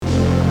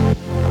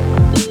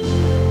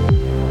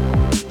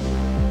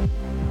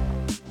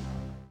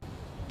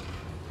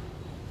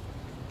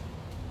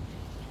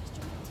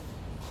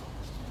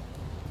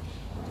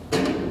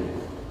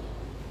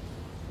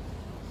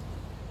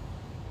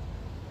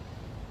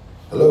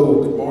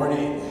Hello, good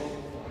morning.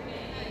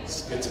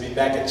 It's good to be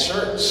back at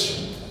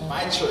church, my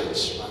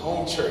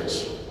home church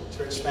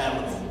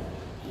family.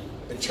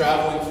 I've been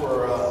traveling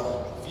for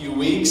a few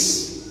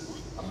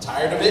weeks. I'm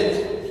tired of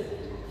it.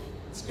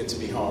 It's good to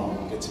be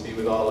home, good to be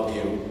with all of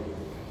you.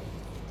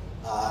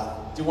 I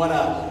do want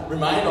to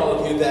remind all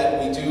of you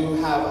that we do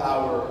have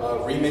our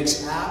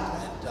Remix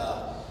app,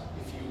 and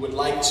if you would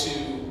like to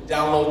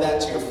download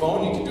that to your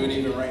phone, you can do it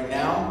even right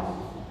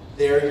now.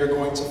 There you're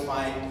going to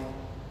find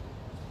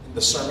the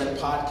sermon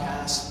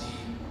podcast,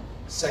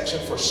 the section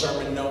for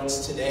sermon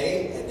notes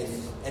today, and if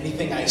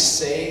anything I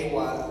say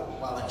while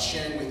I'm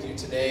sharing with you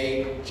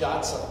today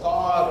jots a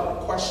thought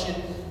or a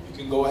question, you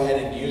can go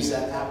ahead and use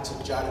that app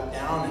to jot it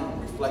down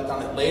and reflect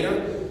on it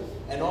later.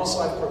 And also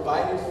I've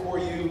provided for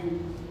you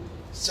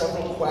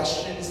several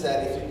questions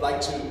that if you'd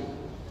like to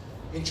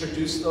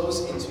introduce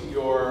those into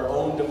your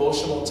own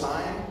devotional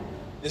time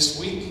this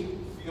week,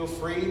 feel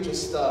free,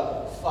 just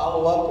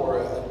follow up or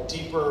a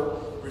deeper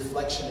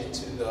reflection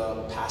into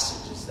the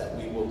passages that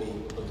we will be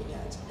looking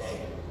at today.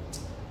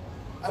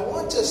 I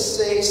want to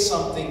say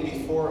something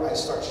before I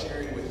start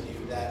sharing with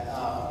you that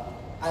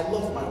I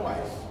love my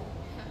wife.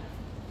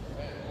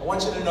 I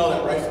want you to know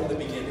that right from the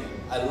beginning.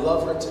 I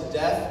love her to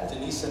death.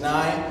 Denise and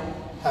I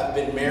have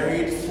been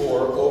married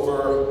for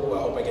over,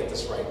 I hope I get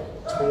this right,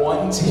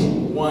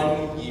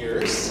 21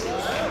 years.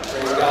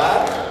 Praise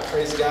God.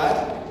 Praise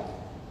God.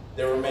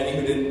 There were many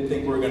who didn't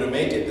think we were going to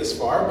make it this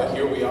far, but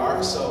here we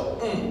are, so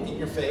in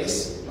your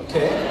face,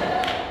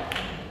 okay?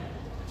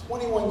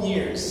 21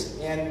 years,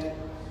 and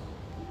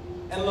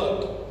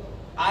look,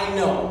 I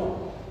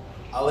know,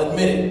 I'll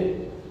admit it.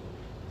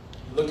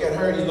 You look at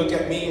her, you look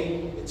at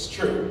me, it's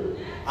true.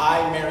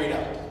 I married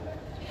up,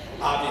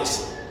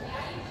 obviously.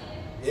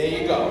 There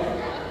you go.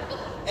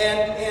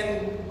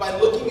 And by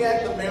looking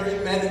at the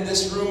married men in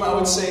this room, I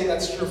would say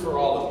that's true for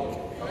all of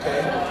you,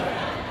 okay?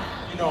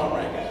 You know I'm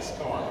right, guys,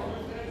 come on.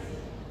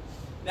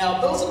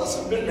 Now, those of us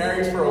who've been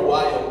married for a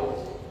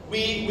while,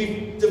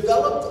 we've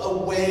developed a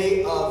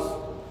way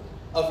of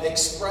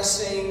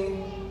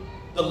expressing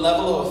the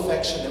level of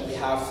affection that we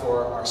have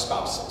for our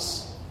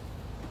spouses.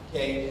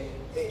 Okay?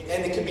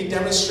 And it can be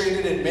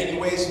demonstrated in many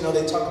ways. You know,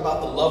 they talk about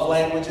the love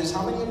languages.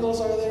 How many of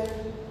those are there?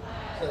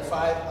 Are there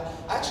 5?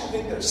 I actually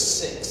think there's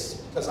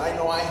 6, because I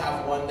know I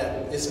have one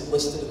that isn't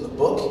listed in the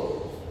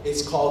book.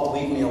 It's called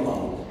Leave Me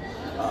Alone.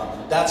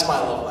 That's my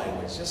love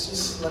language.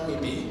 Just let me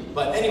be.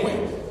 But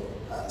anyway,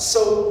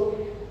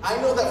 so I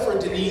know that for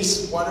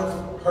Denise, one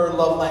of her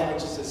love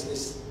languages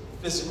is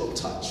physical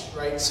touch,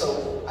 right?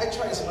 So I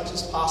try as much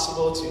as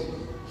possible to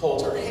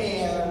hold her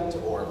hand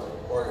or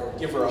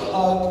give her a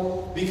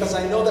hug, because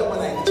I know that when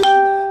I do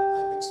that,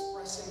 I'm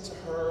expressing to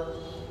her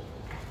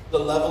the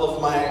level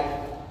of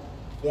my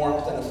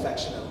warmth and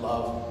affection and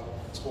love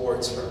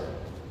towards her.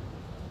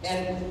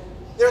 And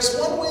there's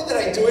one way that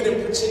I do it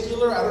in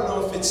particular. I don't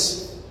know if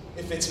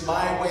it's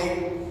my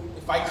way,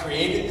 if I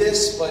created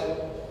this,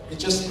 but it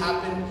just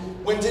happened.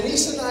 When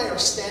Denise and I are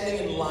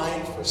standing in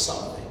line for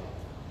something,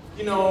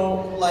 you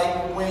know,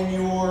 like when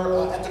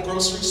you're at the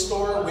grocery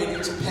store waiting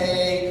to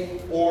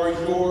pay, or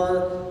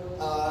you're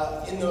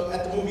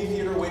at the movie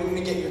theater waiting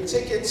to get your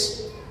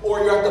tickets, or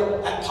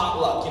you're at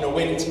potluck, you know,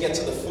 waiting to get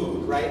to the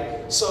food,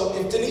 right? So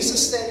if Denise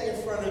is standing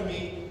in front of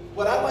me,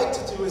 what I like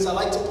to do is I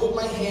like to put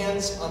my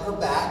hands on her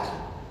back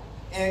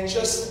and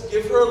just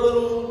give her a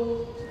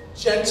little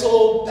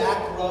gentle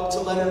back rub to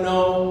let her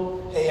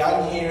know, hey,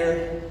 I'm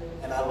here,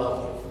 and I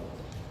love you.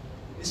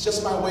 It's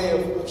just my way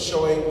of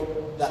showing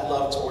that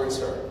love towards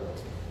her.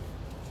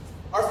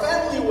 Our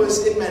family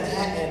was in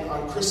Manhattan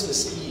on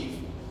Christmas Eve.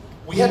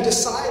 We had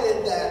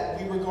decided that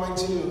we were going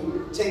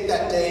to take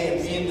that day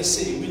and be in the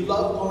city. We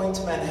love going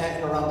to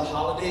Manhattan around the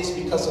holidays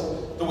because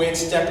of the way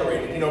it's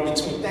decorated. You know,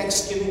 between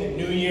Thanksgiving and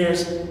New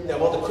Year's, they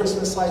have all the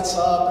Christmas lights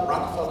up and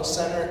Rockefeller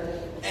Center.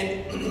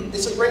 And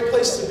it's a great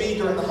place to be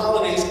during the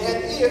holidays.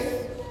 And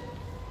if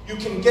you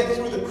can get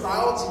through the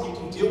crowds and you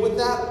can deal with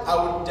that, I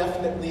would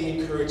definitely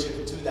encourage you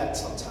to do that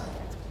sometime.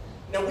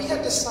 Now, we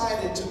had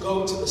decided to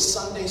go to the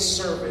Sunday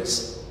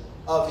service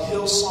of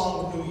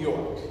Hillsong, New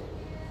York.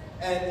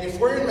 And if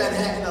we're in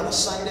Manhattan on a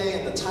Sunday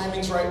and the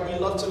timing's right, we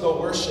love to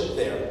go worship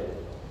there.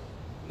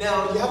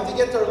 Now, you have to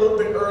get there a little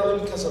bit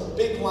early because a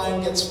big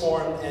line gets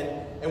formed,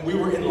 and we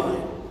were in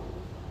line.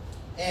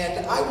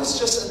 And I was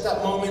just at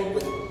that moment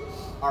with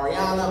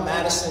Ariana,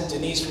 Madison,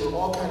 Denise, we were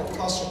all kind of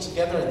clustered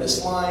together in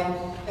this line.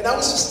 And I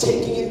was just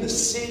taking in the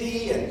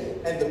city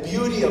and the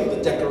beauty of the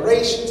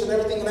decorations and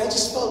everything. And I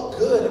just felt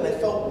good, and I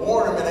felt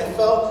warm, and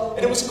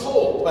it was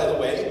cold, by the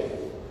way.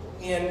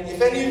 And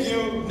if any of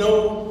you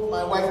know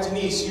my wife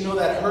Denise, you know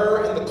that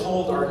her and the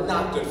cold are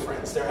not good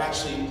friends. They're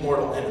actually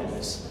mortal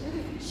enemies.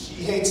 She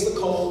hates the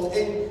cold.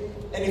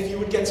 And if you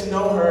would get to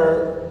know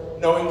her,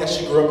 knowing that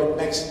she grew up in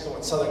Mexico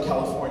and Southern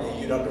California,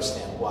 you'd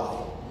understand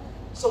why.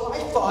 So I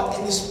thought,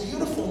 in this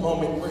beautiful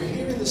moment, we're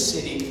here in the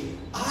city,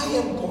 I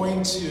am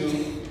going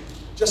to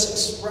just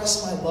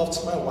express my love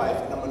to my wife,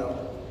 and I'm going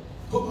to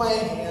put my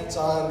hands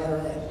on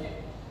her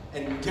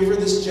and give her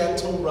this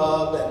gentle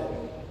rub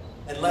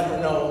and let her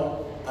know,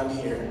 I'm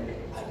here,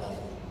 I love you.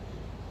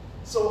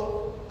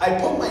 So I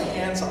put my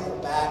hands on her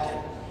back,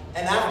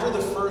 and after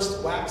the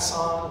first wax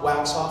on,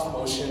 wax off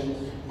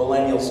motion,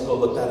 millennials, go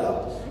look that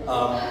up.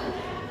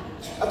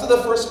 After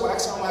the first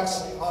wax on,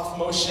 wax off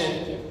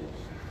motion,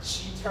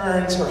 she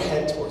turns her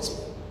head towards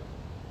me.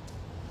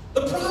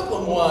 The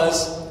problem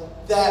was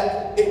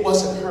that it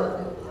wasn't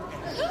her.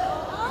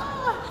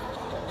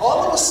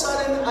 All of a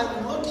sudden,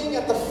 I'm looking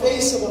at the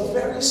face of a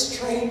very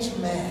strange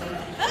man.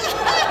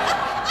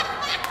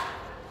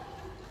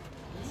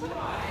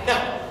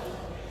 Now,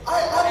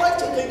 I like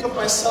to think of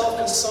myself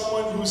as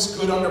someone who's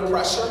good under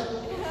pressure.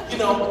 You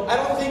know, I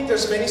don't think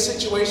there's many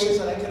situations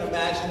that I can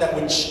imagine that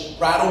would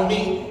rattle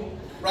me,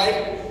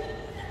 right?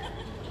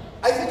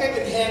 I think I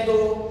can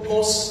handle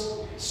most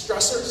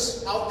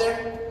stressors out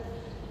there,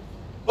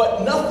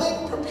 but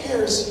nothing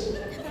prepares you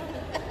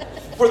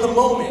for the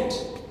moment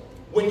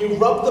when you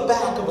rub the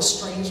back of a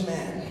strange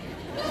man.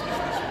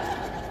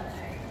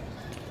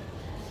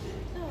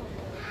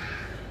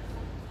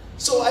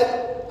 So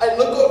I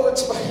look over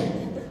to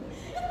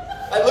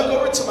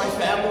my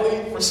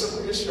family for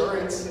some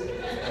reassurance,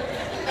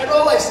 and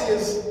all I see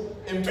is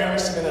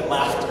embarrassment and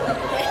laughter.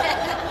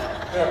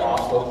 They're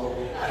awful,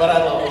 but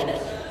I love them.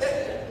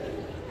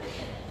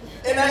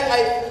 And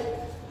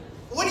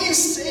what do you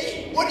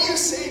say? What do you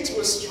say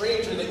to a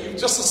stranger that you've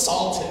just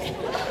assaulted?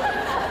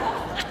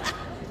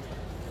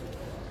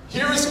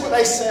 Here is what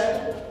I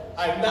said.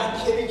 I'm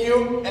not kidding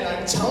you, and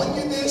I'm telling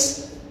you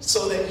this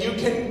so that you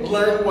can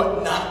learn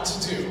what not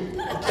to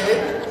do,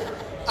 okay?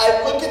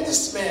 I look at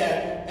this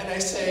man and I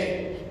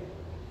say,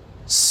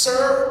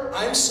 "Sir,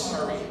 I'm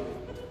sorry.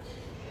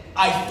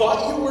 I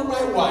thought you were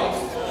my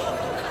wife,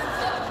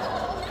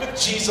 but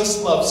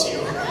Jesus loves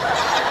you."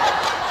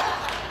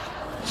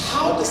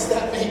 How does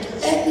that make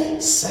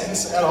any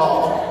sense at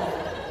all?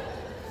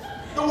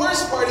 The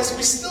worst part is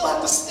we still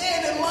have to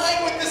stand in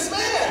line with this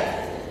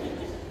man.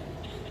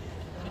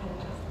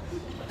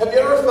 Have you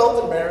ever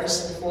felt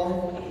embarrassed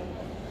before?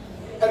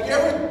 Have you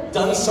ever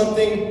done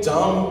something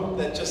dumb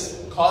that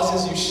just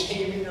causes you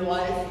shame in your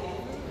life?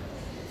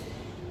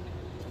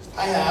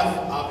 I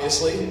have,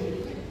 obviously.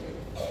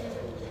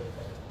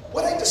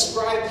 What I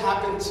described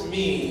happened to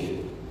me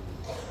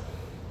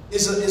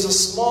is a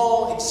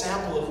small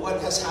example of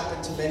what has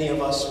happened to many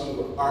of us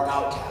who are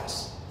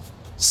outcasts.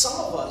 Some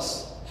of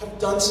us have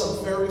done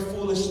some very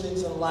foolish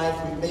things in life.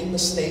 We've made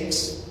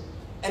mistakes,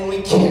 and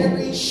we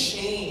carry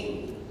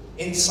shame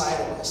inside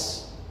of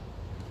us.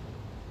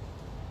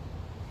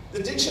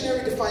 The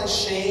dictionary defines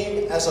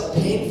shame as a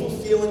painful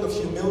feeling of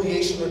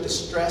humiliation or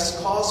distress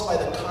caused by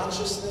the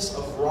consciousness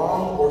of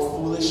wrong or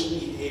foolish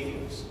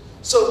behaviors.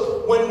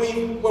 So when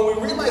we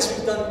realize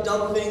we've done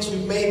dumb things,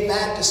 we've made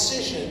bad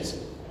decisions,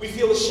 we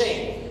feel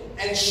ashamed.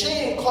 And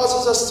shame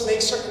causes us to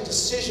make certain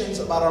decisions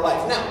about our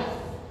life. Now,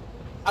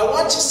 I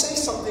want to say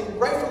something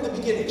right from the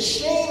beginning.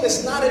 Shame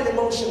is not an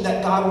emotion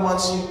that God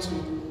wants you to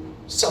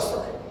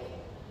suffer.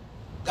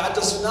 God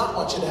does not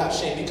want you to have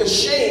shame, because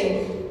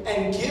shame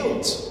and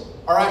guilt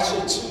are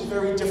actually two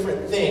very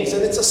different things.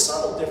 And it's a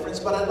subtle difference,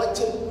 but I'd like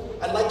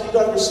you to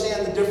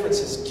understand the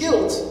differences.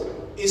 Guilt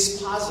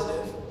is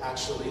positive,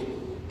 actually,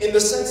 in the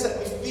sense that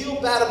we feel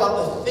bad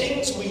about the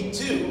things we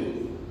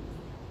do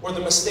or the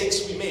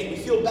mistakes we made. We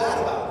feel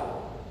bad about it.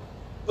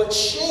 But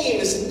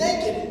shame is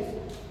negative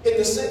in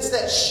the sense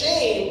that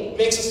shame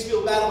makes us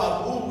feel bad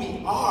about who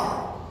we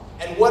are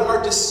and what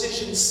our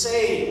decisions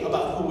say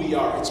about who we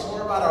are. It's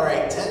more about our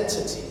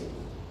identity.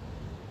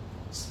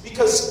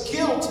 Because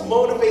guilt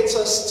motivates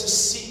us to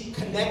seek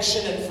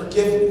connection and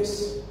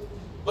forgiveness.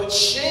 But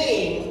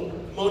shame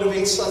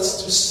motivates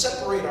us to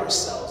separate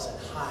ourselves and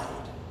hide.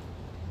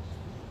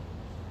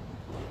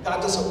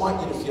 God doesn't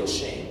want you to feel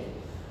shame,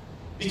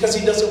 because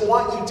He doesn't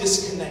want you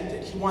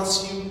disconnected. He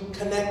wants you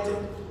connected.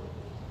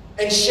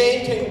 And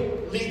shame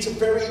can lead to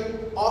very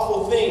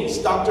awful things.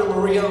 Dr.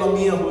 Maria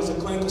Lamia, who is a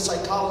clinical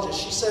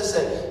psychologist, she says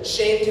that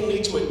shame can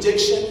lead to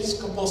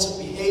addictions, compulsive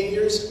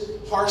behaviors,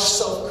 harsh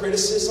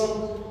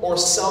self-criticism, or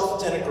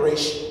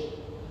self-denigration.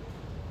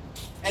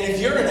 And if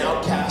you're an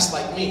outcast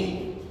like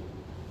me,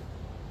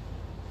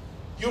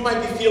 you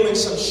might be feeling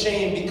some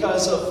shame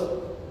because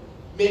of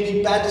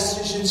maybe bad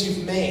decisions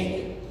you've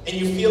made, and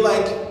you feel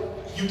like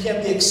you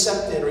can't be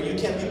accepted, or you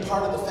can't be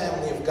part of the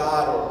family of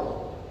God,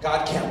 or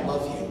God can't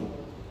love you.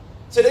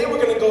 Today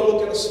we're going to go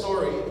look at a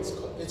story.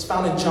 It's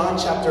found in John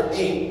chapter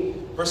 8,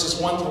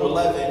 verses 1 through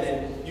 11,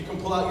 and you can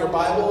pull out your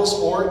Bibles,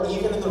 or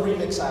even in the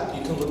Remix app,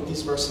 you can look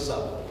these verses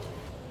up.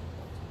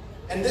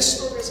 And this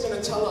story is going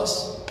to tell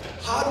us,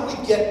 how do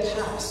we get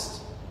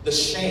past the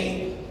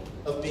shame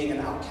of being an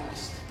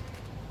outcast?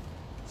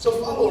 So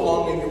follow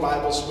along in your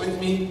Bibles with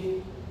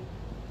me.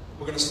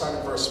 We're going to start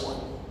at verse 1.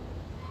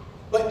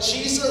 But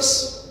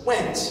Jesus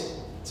went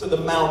to the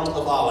Mount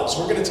of Olives.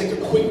 We're going to take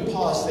a quick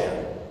pause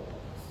there.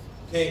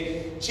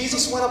 Okay,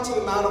 Jesus went up to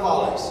the Mount of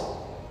Olives.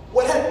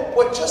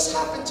 What just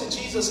happened to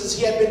Jesus is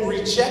he had been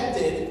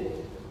rejected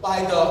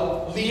by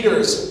the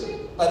leaders,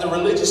 by the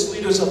religious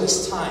leaders of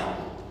his time.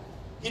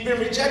 He'd been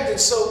rejected,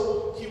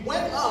 so he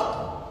went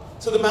up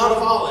to the Mount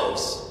of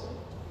Olives.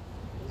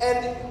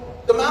 And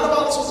the Mount of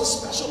Olives was a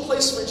special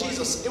place for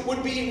Jesus. It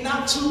would be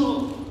not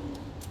too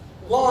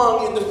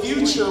long in the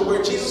future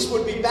where Jesus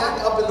would be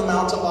back up in the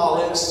Mount of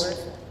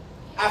Olives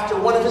after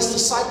one of his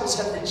disciples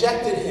had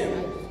rejected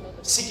him,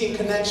 seeking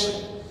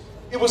connection.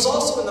 It was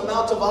also in the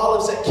Mount of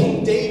Olives that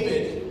King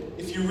David,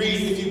 if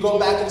you go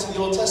back into the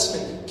Old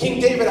Testament, King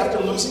David,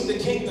 after losing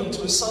the kingdom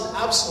to his son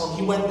Absalom,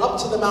 he went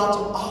up to the Mount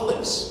of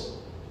Olives.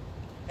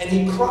 And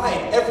he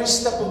cried every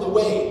step of the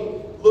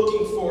way,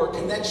 looking for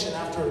connection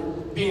after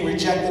being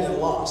rejected and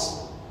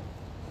lost.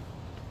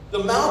 The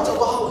Mount of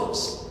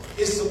Olives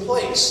is the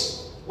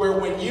place where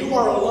when you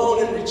are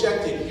alone and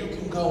rejected, you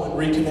can go and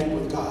reconnect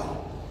with God.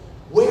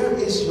 Where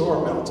is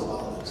your Mount of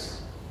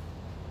Olives?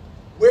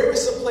 Where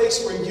is the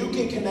place where you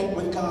can connect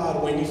with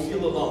God when you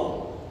feel alone?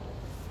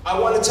 I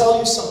want to tell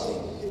you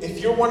something. If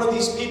you're one of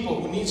these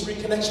people who needs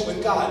reconnection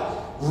with God,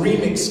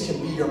 Remix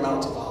can be your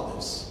Mount of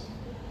Olives.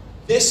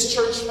 This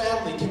church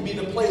family can be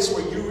the place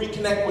where you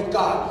reconnect with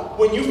God.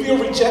 When you feel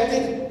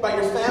rejected by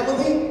your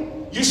family,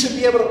 you should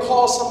be able to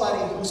call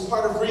somebody who's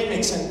part of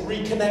Remix and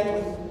reconnect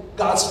with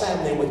God's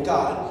family and with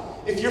God.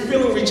 If you're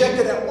feeling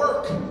rejected at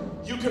work,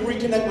 you can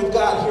reconnect with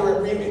God here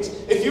at Remix.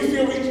 If you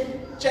feel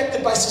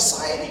rejected by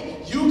society,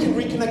 you can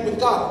reconnect with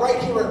God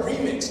right here at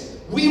Remix.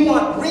 We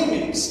want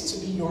Remix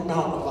to be your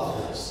Mount of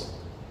Olives.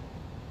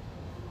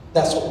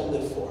 That's what we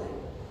live for.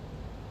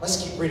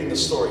 Let's keep reading the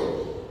story.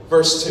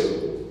 Verse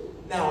 2.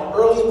 Now,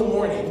 early in the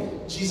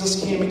morning,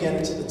 Jesus came again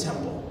into the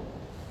temple,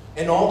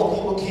 and all the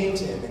people came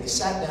to him, and he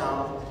sat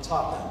down and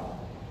taught them.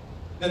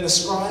 Then the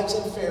scribes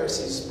and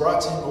Pharisees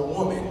brought to him a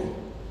woman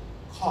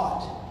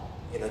caught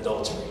in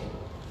adultery.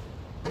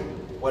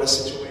 What a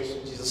situation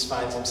Jesus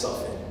finds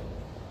himself in.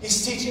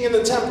 He's teaching in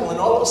the temple, and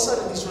all of a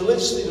sudden, these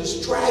religious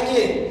leaders drag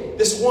in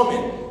this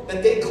woman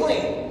that they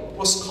claim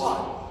was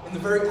caught in the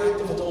very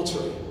act of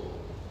adultery.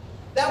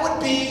 That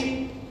would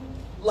be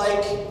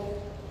like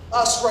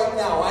us right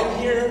now. I'm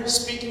here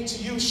speaking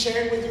to you,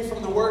 sharing with you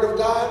from the Word of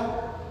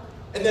God,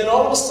 and then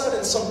all of a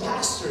sudden some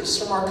pastors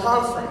from our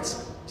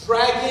conference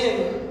drag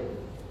in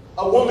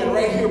a woman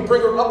right here,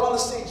 bring her up on the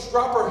stage,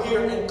 drop her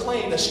here, and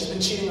claim that she's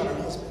been cheating on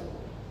her husband.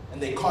 And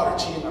they caught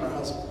her cheating on her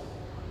husband.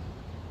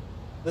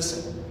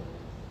 Listen,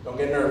 don't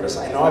get nervous.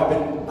 I know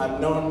I'm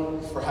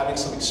known for having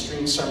some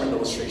extreme sermon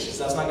illustrations.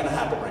 That's not going to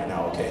happen right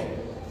now, okay?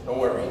 Don't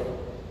worry.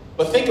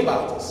 But think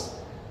about this.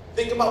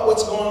 Think about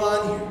what's going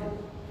on here.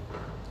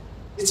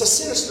 It's a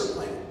sinister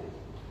plan.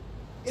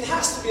 It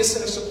has to be a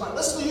sinister plan.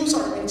 Let's use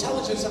our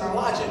intelligence and our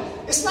logic.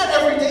 It's not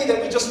every day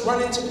that we just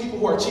run into people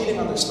who are cheating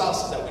on their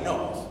spouses that we know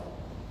of.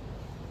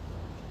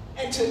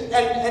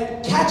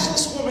 And catch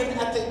this woman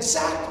at the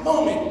exact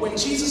moment when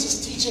Jesus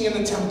is teaching in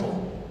the temple.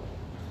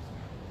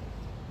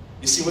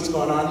 You see what's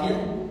going on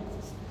here?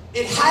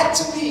 It had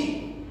to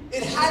be,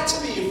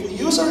 if we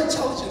use our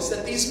intelligence,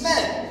 that these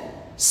men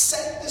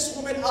set this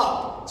woman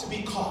up to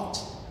be caught.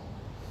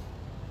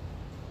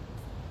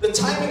 The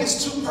timing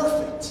is too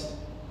perfect.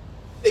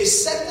 They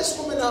set this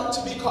woman up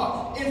to be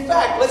caught. In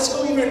fact, let's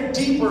go even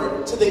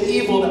deeper to the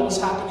evil that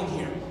was happening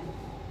here.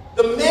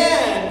 The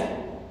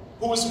man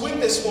who was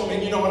with this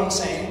woman, you know what I'm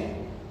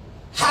saying,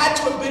 had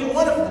to have been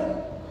one of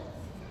them.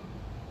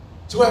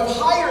 To have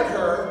hired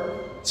her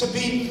to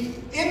be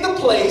in the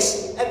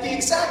place at the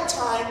exact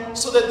time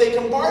so that they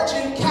can barge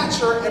in, catch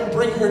her, and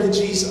bring her to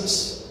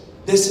Jesus.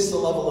 This is the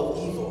level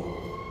of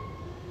evil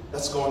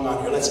that's going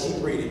on here. Let's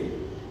keep reading.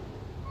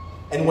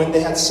 And when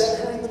they had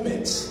set her in the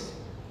midst,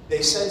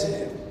 they said to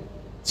him,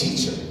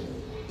 Teacher,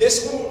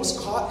 this woman was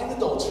caught in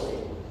adultery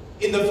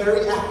in the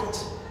very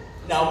act.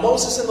 Now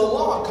Moses in the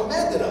law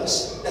commanded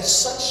us that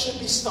such should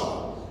be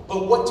stoned.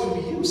 But what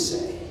do you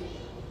say?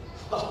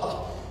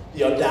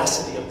 The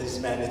audacity of these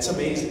men, it's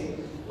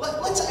amazing.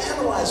 Let's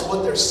analyze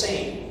what they're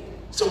saying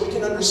so we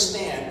can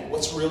understand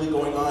what's really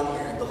going on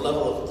here and the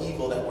level of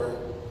evil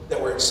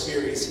that we're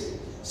experiencing.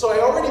 So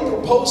I already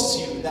proposed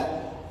to you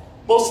that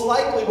most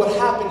likely what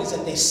happened is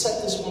that they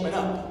set this woman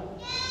up.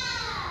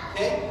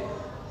 Okay?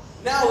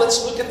 Now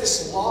let's look at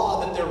this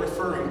law that they're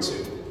referring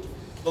to.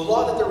 The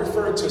law that they're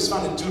referring to is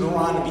found in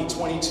Deuteronomy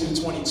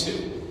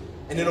 22:22.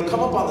 And it'll come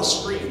up on the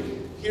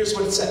screen. Here's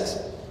what it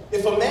says.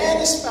 If a man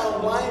is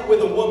found lying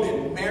with a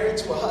woman married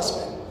to a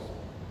husband,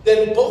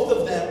 then both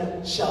of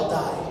them shall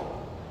die.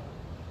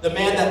 The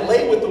man that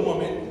lay with the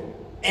woman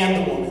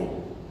and the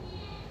woman.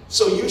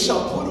 So you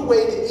shall put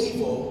away the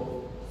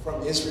evil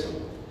from Israel.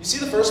 You see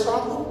the first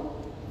problem?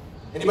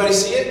 Anybody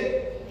see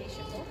it?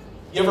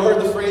 You ever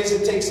heard the phrase,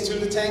 it takes two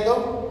to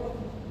tango?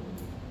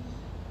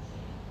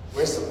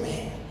 Where's the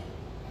man?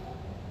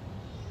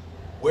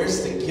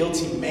 Where's the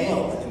guilty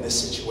male in this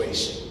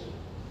situation?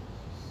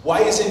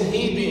 Why isn't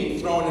he being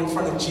thrown in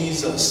front of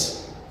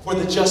Jesus for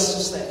the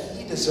justice that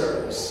he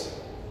deserves?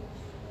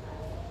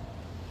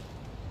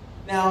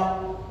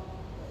 Now,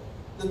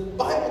 the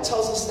Bible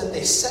tells us that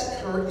they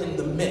set her in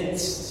the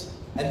midst.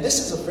 And this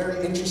is a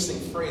very interesting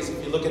phrase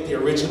if you look at the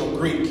original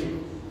Greek.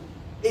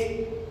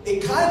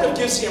 It kind of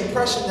gives the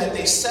impression that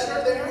they set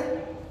her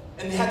there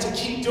and they had to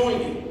keep doing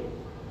it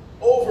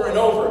over and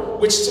over,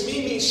 which to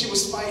me means she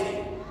was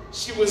fighting.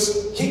 She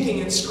was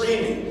kicking and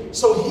screaming.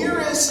 So here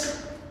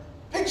is,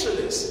 picture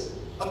this,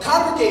 a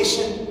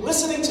congregation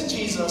listening to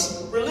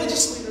Jesus,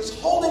 religious leaders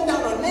holding down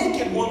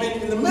Syrian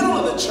woman in the middle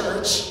of the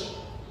church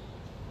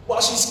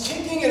while she's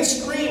kicking and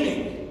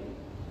screaming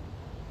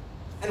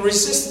and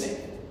resisting.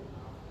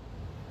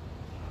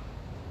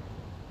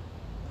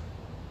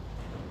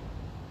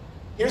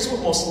 Here's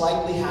what most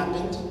likely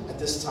happened at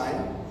this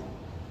time.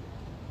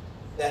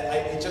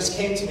 It just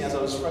came to me as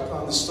I was reflecting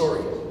on the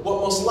story.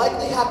 What most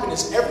likely happened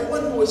is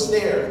everyone who was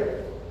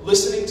there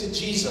listening to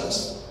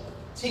Jesus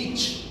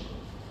teach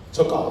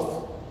took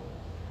off.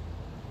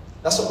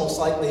 That's what most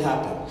likely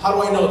happened. How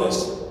do I know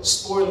this?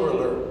 Spoiler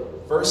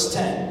alert. Verse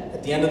 10,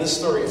 at the end of the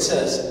story, it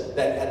says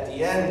that at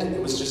the end, it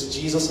was just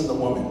Jesus and the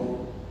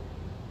woman.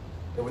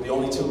 They were the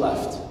only two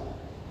left.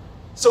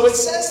 So it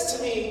says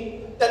to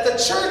me that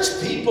the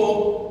church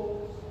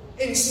people,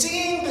 in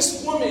seeing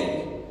this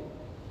woman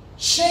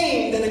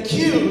shamed and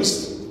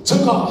accused,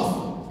 took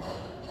off.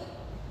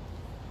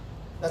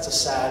 That's a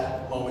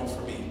sad moment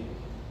for me.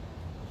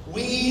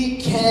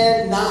 We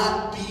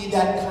cannot be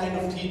that kind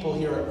of people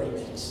here at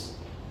Remix.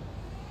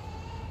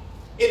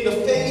 In the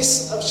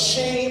face of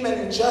shame and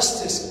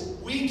injustice,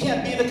 we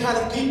can't be the kind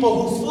of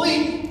people who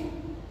flee.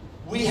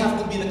 We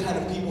have to be the kind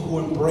of people who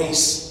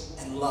embrace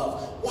and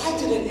love. Why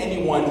didn't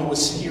anyone who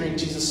was hearing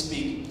Jesus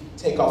speak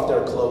take off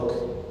their cloak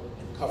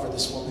and cover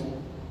this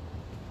woman?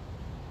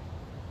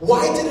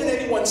 Why didn't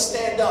anyone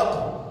stand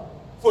up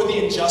for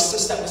the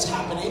injustice that was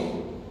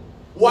happening?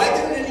 Why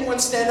didn't anyone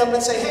stand up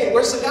and say, hey,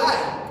 where's the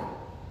guy?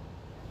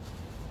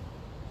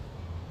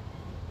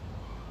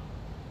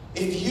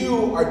 If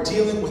you are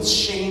dealing with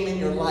shame in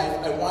your life,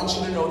 I want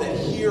you to know that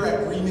here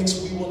at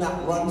Remix, we will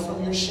not run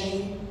from your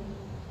shame.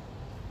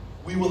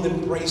 We will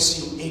embrace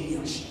you in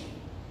your shame.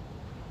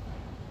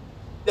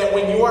 That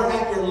when you are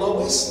at your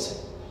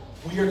lowest,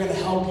 we are going to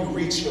help you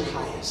reach your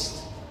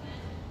highest.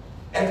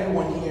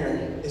 Everyone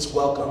here is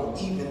welcome,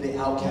 even the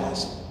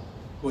outcast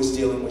who is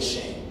dealing with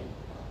shame.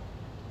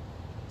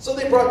 So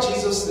they brought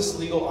Jesus this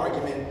legal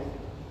argument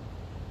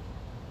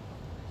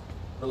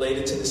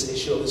related to this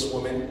issue of this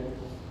woman.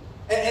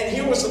 And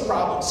here was the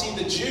problem. See,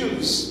 the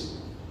Jews,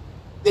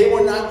 they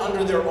were not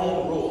under their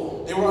own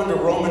rule. They were under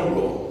Roman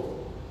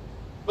rule.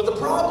 But the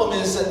problem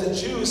is that the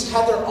Jews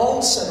had their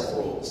own set of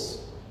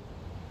rules.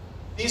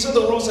 These are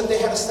the rules that they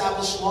had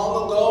established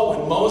long ago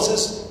when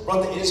Moses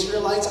brought the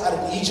Israelites out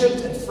of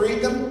Egypt and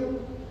freed them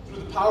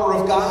through the power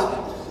of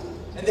God.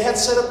 And they had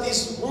set up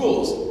these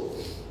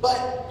rules.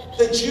 But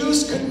the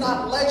Jews could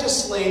not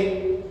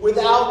legislate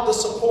without the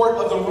support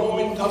of the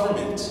Roman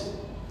government.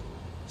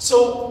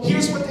 So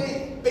here's what they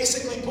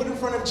basically put in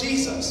front of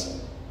Jesus.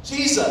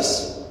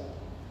 Jesus,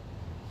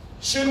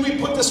 should we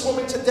put this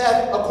woman to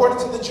death according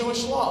to the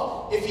Jewish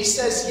law? If he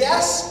says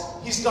yes,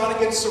 he's gone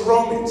against the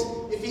Romans.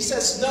 If he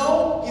says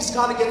no, he's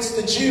gone against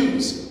the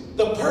Jews.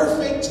 The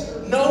perfect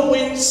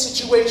no-win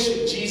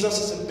situation.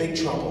 Jesus is in big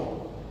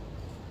trouble.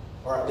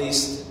 Or at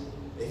least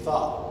they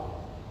thought.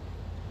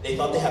 They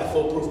thought they had a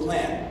foolproof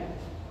plan.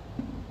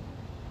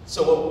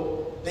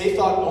 So they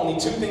thought only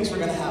two things were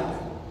going to happen.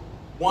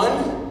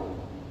 One,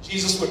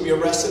 Jesus would be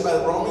arrested by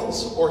the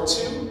Romans, or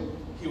two,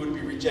 he would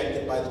be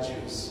rejected by the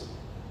Jews.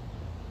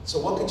 So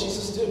what could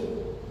Jesus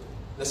do?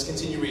 Let's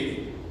continue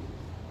reading.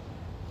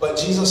 But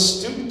Jesus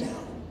stooped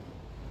down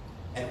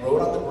and wrote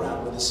on the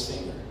ground with his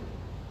finger,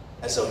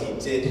 as though he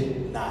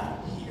did not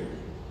hear.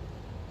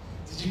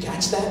 Did you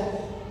catch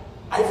that?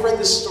 I've read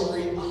this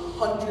story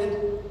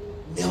 100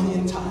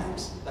 million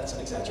times. That's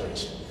an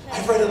exaggeration.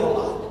 I've read it a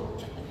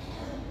lot.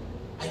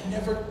 I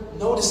never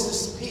noticed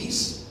this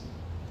piece.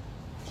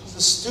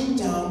 Stooped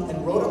down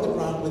and wrote on the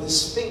ground with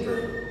his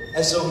finger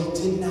as though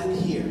he did not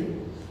hear.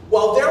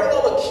 While they're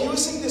all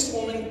accusing this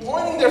woman,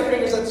 pointing their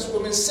fingers at this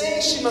woman,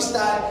 saying she must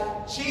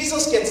die,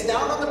 Jesus gets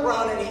down on the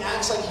ground and he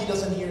acts like he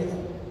doesn't hear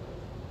them.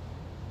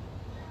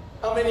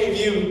 How many of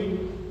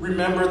you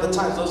remember the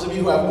times, those of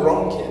you who have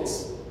grown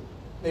kids,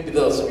 maybe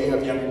those of you who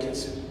have younger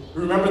kids,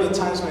 remember the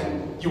times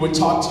when you would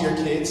talk to your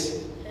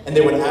kids and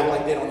they would act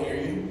like they don't hear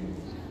you?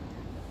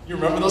 You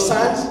remember those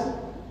times?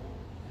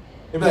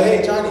 They'd be like,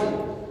 hey, Johnny,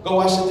 go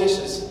wash the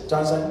dishes.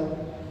 Johnny's like,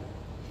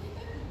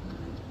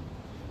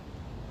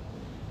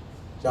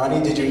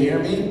 Johnny, did you hear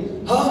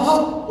me?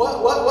 Huh?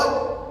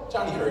 What?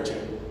 Johnny heard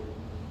you.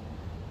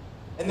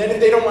 And then if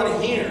they don't want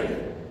to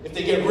hear, if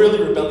they get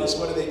really rebellious,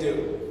 what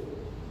do?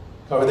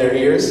 Cover their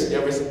ears. You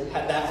ever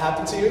had that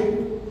happen to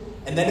you?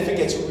 And then if it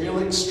gets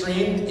real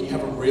extreme and you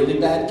have a really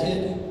bad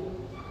kid,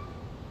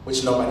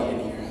 which nobody in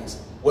here has,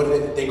 what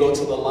do? They go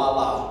to the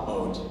la-la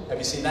mode. Have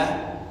you seen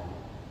that?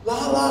 La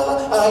la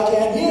la, I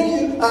can't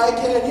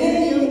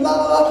hear you, la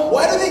la.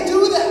 Why do they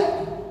do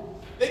that?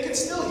 They can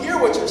still hear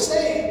what you're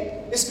saying.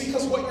 It's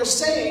because what you're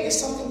saying is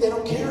something they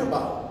don't care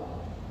about.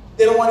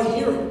 They don't want to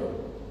hear it.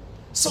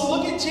 So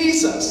look at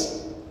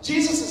Jesus.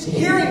 Jesus is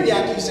hearing the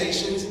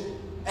accusations,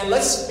 and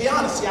let's be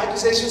honest, the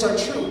accusations are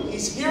true.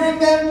 He's hearing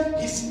them,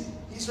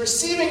 he's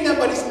receiving them,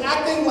 but he's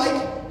acting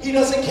like he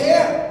doesn't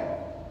care.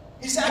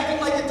 He's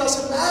acting like it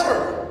doesn't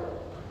matter.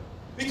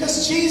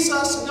 Because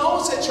Jesus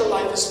knows that your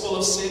life is full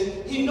of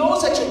sin. He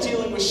knows that you're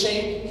dealing with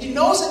shame. He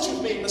knows that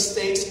you've made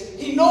mistakes.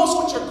 He knows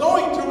what you're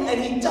going through, and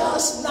he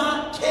does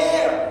not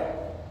care.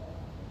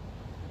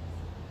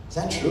 Is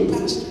that true,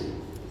 Pastor?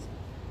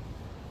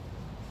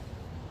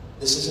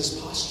 This is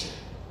his posture.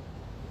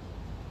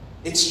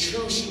 It's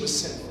true she was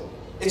sinful.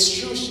 It's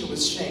true she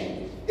was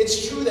shamed.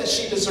 It's true that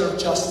she deserved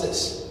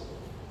justice.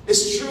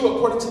 It's true,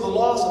 according to the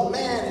laws of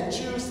man and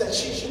Jews, that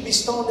she should be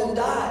stoned and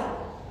die.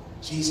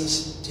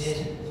 Jesus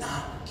did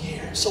not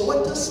care. So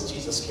what does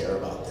Jesus care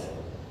about then?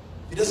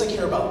 If he doesn't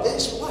care about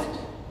this, what?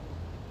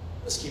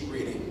 Let's keep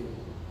reading.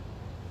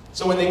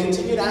 So when they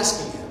continued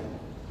asking him,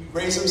 he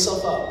raised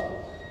himself up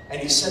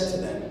and he said to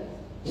them,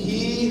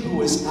 "He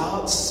who is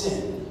without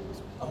sin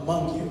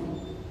among you,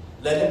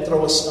 let him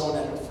throw a stone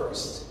at her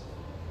first."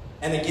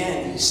 And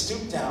again he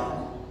stooped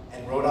down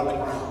and wrote on the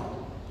ground.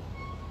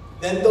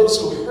 Then those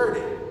who heard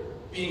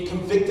it, being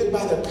convicted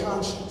by their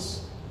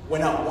conscience,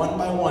 went out one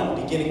by one,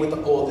 beginning with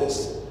the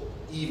oldest,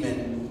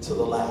 even to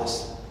the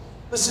last.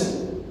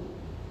 Listen,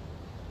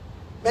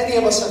 many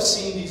of us have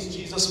seen these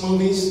Jesus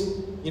movies,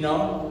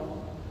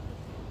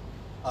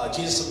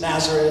 Jesus of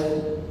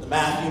Nazareth, the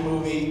Matthew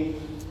movie,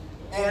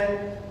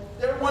 and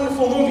they're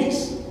wonderful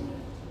movies.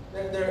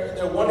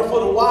 They're wonderful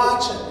to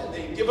watch, and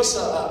they give us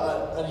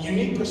a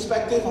unique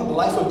perspective on the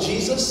life of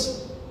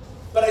Jesus.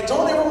 But I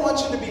don't ever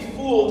want you to be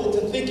fooled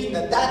into thinking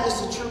that that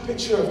is the true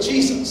picture of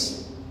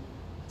Jesus.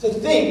 To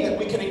think that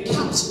we can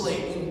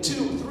encapsulate in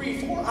 2,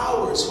 3, 4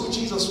 hours who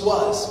Jesus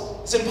was,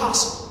 it's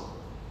impossible.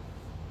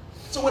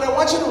 So what I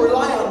want you to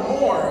rely on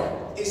more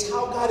is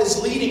how God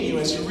is leading you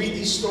as you read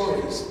these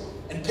stories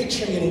and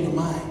picturing it in your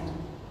mind.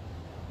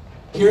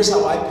 Here's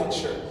how I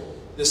picture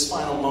this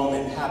final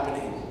moment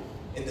happening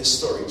in this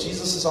story.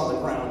 Jesus is on the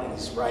ground and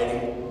he's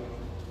writing.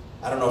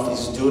 I don't know if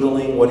he's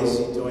doodling, what is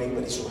he doing,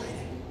 but he's writing.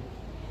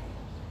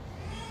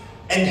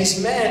 And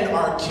these men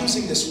are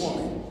accusing this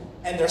woman,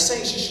 and they're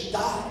saying she should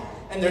die.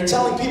 And they're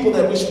telling people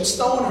that we should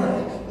stone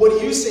her. What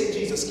do you say,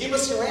 Jesus? Give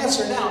us your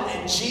answer now.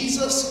 And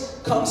Jesus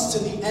comes to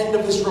the end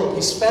of his rope.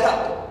 He's fed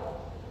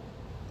up.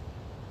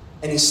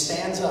 And he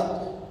stands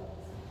up.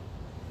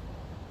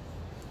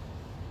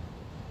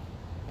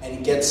 And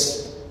he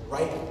gets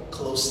right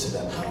close to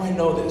them. How do I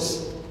know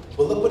this?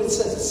 Well, look what it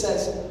says. It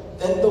says,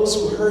 then those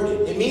who heard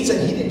it. It means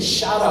that he didn't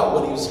shout out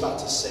what he was about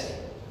to say.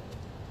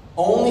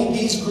 Only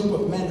these group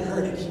of men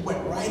heard it. He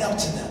went right up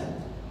to them.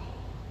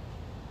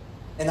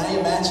 And I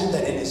imagine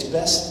that in his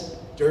best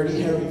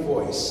dirty, hairy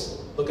voice,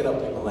 look it up,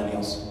 you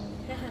millennials.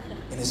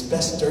 In his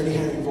best dirty,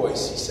 hairy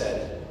voice, he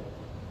said,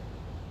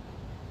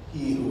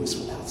 "He who is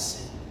without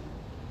sin,"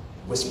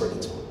 he whispered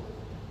it to him,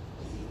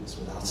 "He who is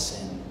without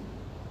sin,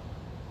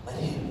 let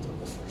him throw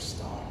the first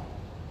stone,"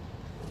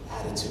 with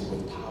attitude,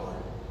 with power.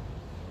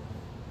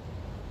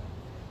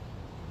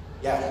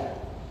 Yeah,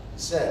 he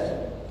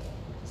said,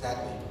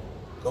 exactly,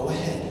 go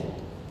ahead,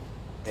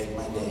 make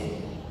my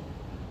day.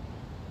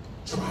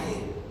 Try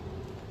it.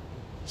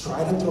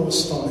 Try to throw a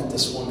stone at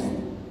this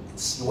woman and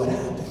see what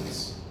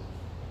happens.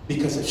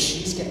 Because if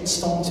she's getting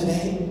stoned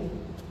today,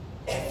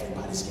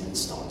 everybody's getting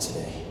stoned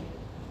today.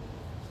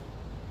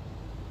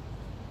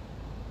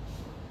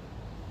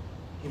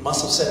 He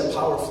must have said it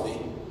powerfully,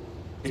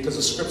 because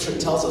the scripture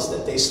tells us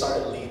that they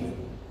started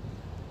leaving.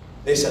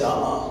 They said,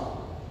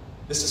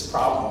 this is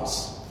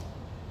problems.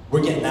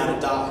 We're getting out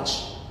of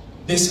Dodge.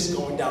 This is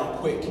going down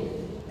quick.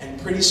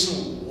 And pretty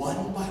soon,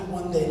 one by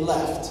one, they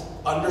left,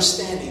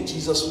 understanding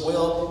Jesus'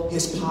 will,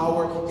 his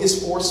power,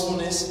 his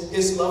forcefulness,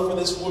 his love for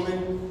this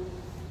woman.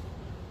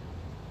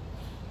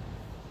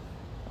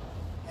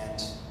 And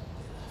they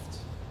left.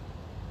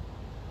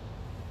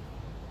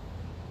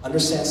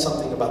 Understand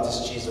something about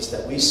this Jesus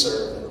that we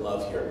serve and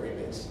love here at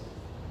Remix.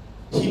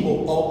 He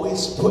will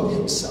always put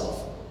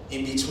himself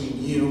in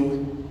between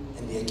you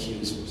and the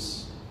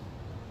accusers.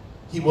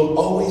 He will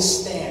always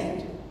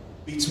stand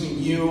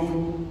between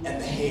you and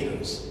the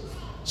haters.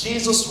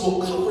 Jesus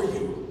will cover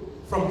you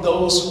from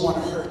those who want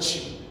to hurt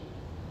you.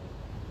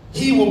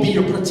 He will be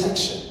your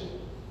protection.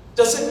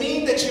 Does it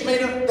mean that you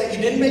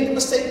didn't make a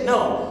mistake?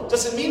 No.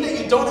 Does it mean that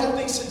you don't have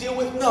things to deal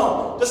with?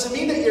 No. Does it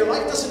mean that your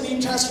life doesn't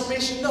need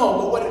transformation? No.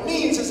 But what it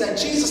means is that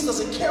Jesus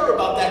doesn't care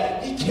about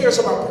that. He cares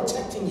about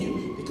protecting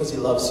you because he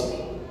loves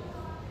you.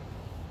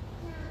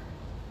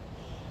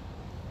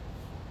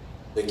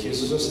 The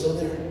accusers are still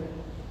there.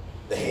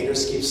 The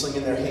haters keep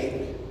slinging their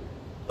hate.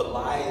 The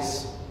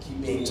lies keep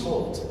being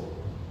told.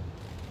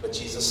 But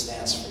Jesus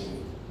stands for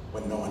you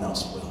when no one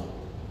else will.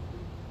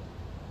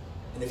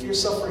 And if you're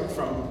suffering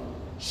from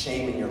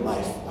shame in your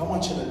life, I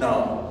want you to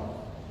know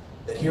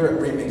that here at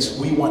Remix,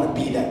 we want to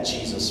be that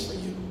Jesus for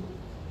you.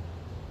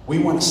 We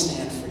want to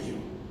stand for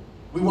you.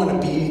 We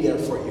want to be there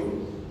for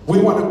you. We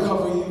want to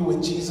cover you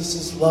with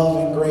Jesus' love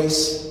and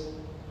grace.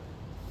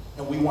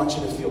 And we want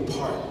you to feel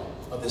part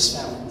of this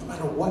family, no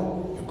matter what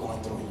you're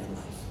going through in your life.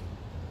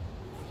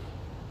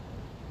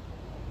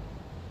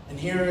 And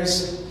here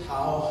is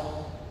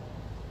how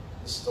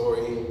the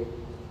story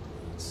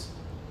concludes.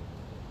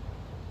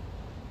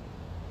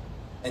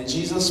 And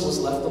Jesus was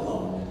left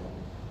alone,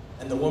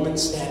 and the woman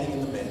standing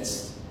in the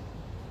midst.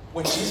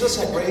 When Jesus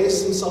had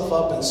raised himself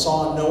up and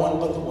saw no one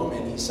but the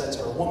woman, he said to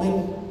her,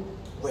 "Woman,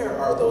 where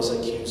are those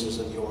accusers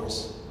of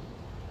yours?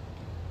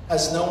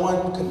 Has no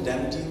one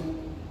condemned you?"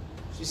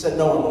 She said,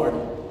 "No one, Lord."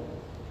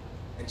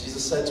 And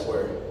Jesus said to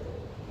her,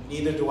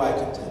 "Neither do I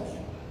condemn you.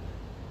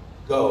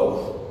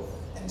 Go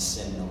and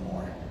sin no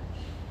more.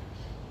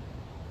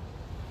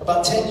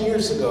 About 10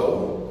 years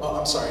ago,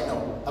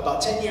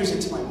 about 10 years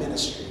into my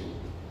ministry,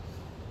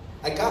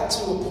 I got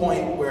to a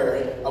point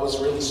where I was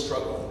really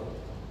struggling.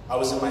 I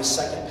was in my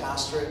second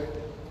pastorate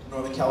in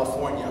Northern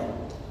California,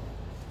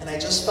 and I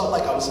just felt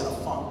like I was in a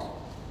funk.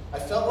 I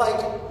felt like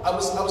I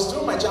was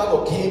doing my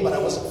job okay, but I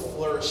wasn't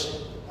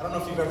flourishing. I don't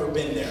know if you've ever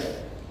been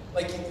there.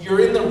 Like, you're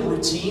in the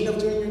routine of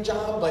doing your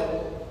job,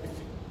 but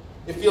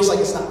it feels like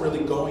it's not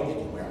really going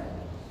anywhere.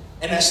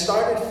 And I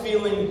started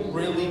feeling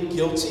really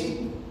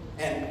guilty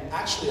and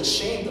actually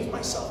ashamed of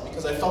myself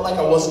because I felt like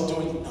I wasn't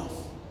doing enough.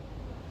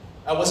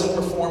 I wasn't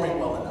performing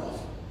well enough.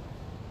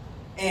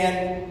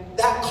 And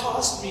that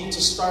caused me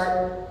to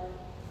start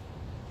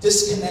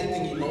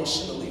disconnecting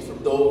emotionally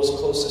from those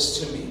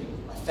closest to me,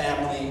 my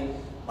family,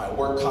 my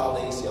work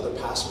colleagues, the other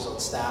pastors on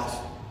staff.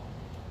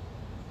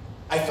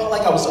 I felt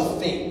like I was a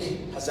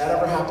fake. Has that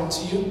ever happened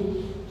to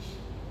you?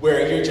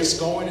 Where you're just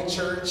going to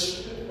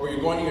church or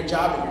you're going to your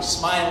job and you're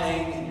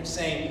smiling and you're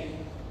saying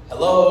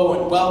hello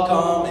and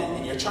welcome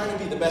and you're trying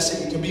to be the best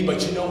that you can be,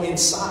 but you know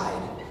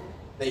inside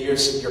that you're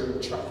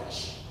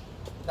trash.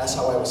 That's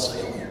how I was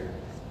feeling.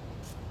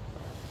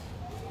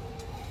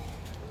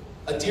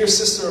 A dear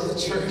sister of the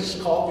church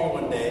called me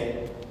one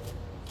day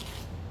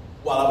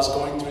while I was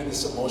going through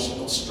this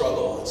emotional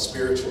struggle and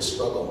spiritual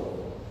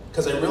struggle,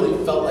 because I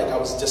really felt like I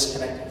was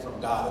disconnected from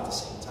God at the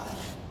same time.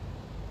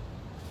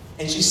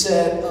 And she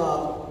said,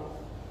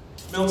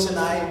 Milton,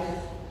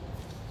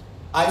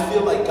 I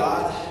feel like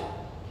God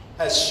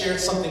has shared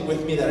something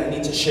with me that I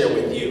need to share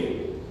with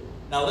you.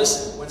 Now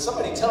listen, when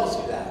somebody tells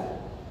you that,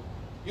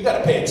 you got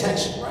to pay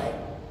attention, right?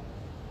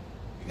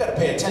 You got to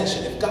pay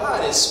attention. If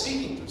God is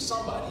speaking through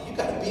somebody, you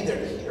got to be there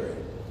to hear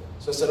it.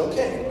 So I said,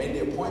 okay, I made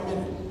the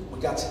appointment. We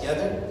got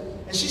together.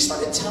 And she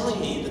started telling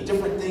me the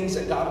different things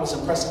that God was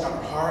impressing on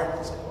her heart. I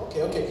was like,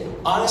 okay.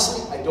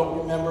 Honestly, I don't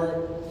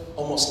remember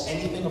almost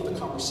anything of the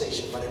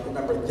conversation, but I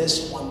remember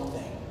this one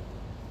thing.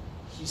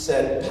 She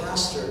said,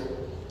 Pastor,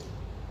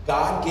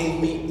 God gave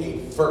me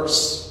a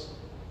verse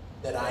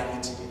that I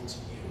need to give to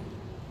you,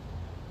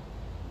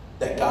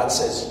 that God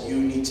says you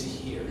need to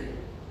hear.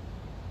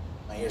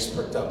 My ears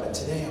perked up, and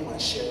today I want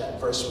to share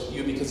that verse with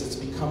you because it's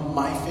become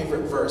my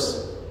favorite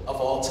verse of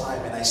all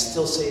time, and I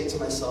still say it to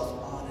myself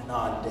on and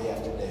on, day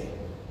after day.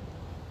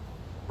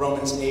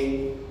 Romans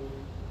 8,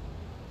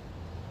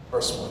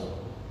 verse 1.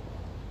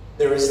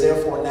 There is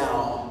therefore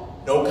now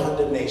no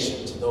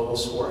condemnation to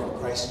those who are in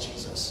Christ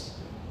Jesus,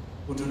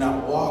 who do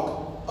not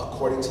walk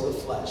according to the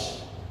flesh,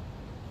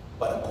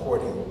 but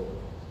according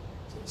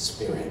to the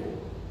Spirit.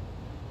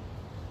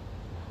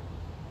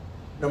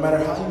 No matter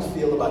how you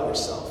feel about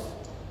yourself,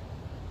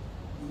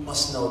 you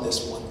must know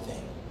this one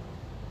thing.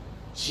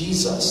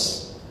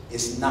 Jesus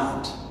is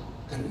not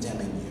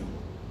condemning you.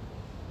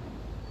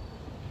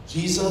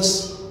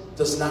 Jesus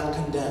does not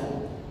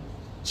condemn.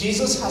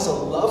 Jesus has a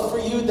love for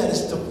you that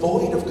is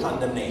devoid of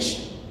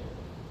condemnation.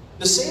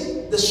 The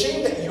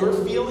shame that you're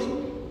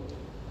feeling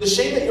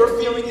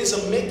is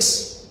a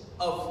mix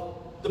of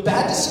the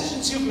bad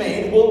decisions you've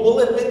made, we'll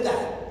admit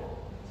that,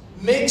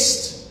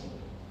 mixed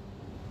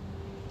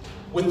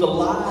with the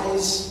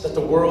lies that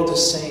the world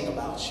is saying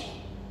about you.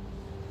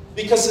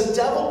 Because the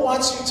devil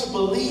wants you to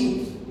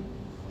believe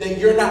that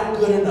you're not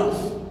good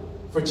enough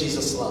for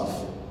Jesus' love.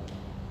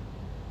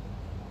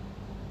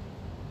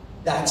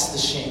 That's the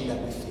shame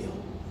that we feel.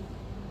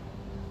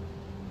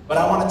 But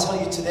I want to tell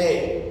you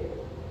today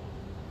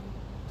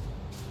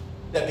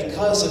that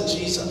because of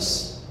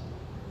Jesus,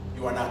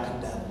 you are not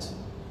condemned.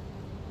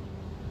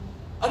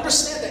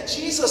 Understand that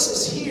Jesus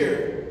is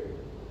here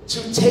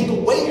to take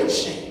away your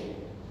shame.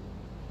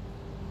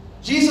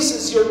 Jesus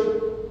is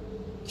your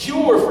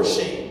cure for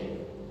shame.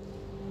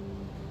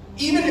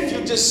 Even if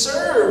you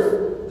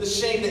deserve the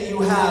shame that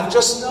you have,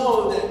 just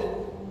know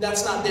that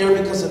that's not there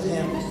because of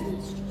Him.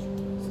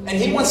 And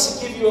He wants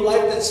to give you a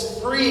life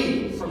that's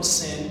free from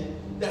sin,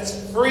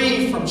 that's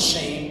free from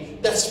shame,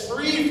 that's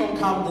free from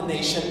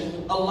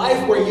condemnation, a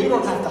life where you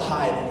don't have to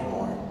hide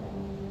anymore.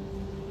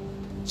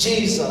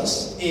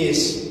 Jesus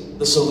is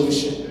the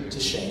solution to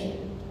shame.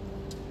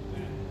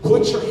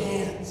 Put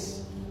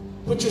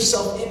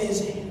yourself in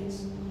His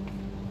hands.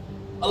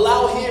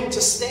 Allow Him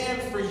to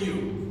stand for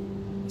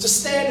you, to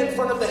stand in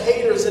front of the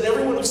haters and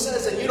everyone who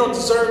says that you don't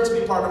deserve to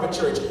be part of a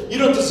church, you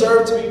don't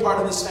deserve to be part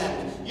of this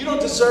family, you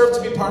don't deserve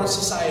to be part of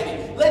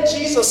society. Let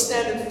Jesus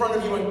stand in front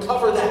of you and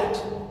cover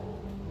that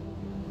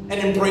and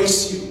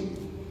embrace you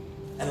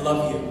and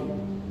love you.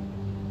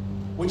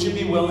 Would you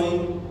be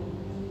willing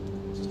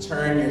to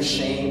turn your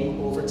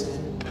shame over to Him?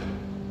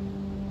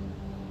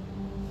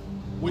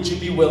 Would you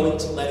be willing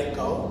to let it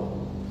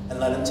go and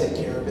let Him take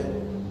care of it?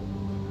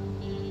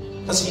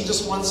 Because He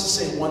just wants to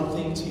say one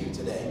thing to you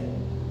today.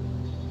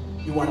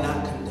 You are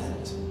not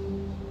condemned.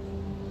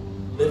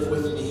 Live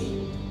with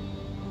me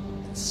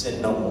and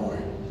sin no more.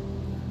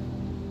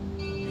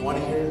 You want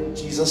to hear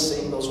Jesus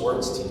saying those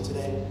words to you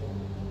today?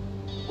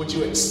 Would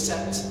you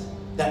accept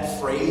that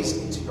phrase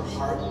into your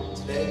heart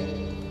today?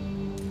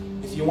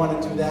 If you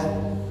want to do that,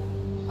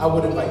 I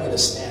would invite you to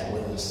stand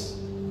with us.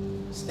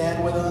 Stand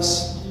stand with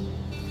us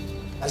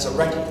as a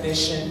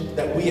recognition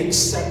that we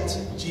accept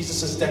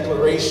Jesus'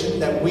 declaration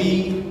that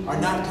we are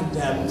not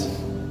condemned,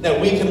 that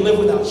we can live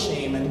without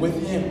shame, and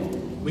with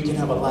him we can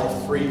have a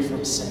life free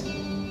from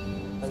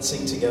sin. Let's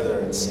sing together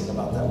and sing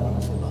about that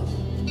wonderful love.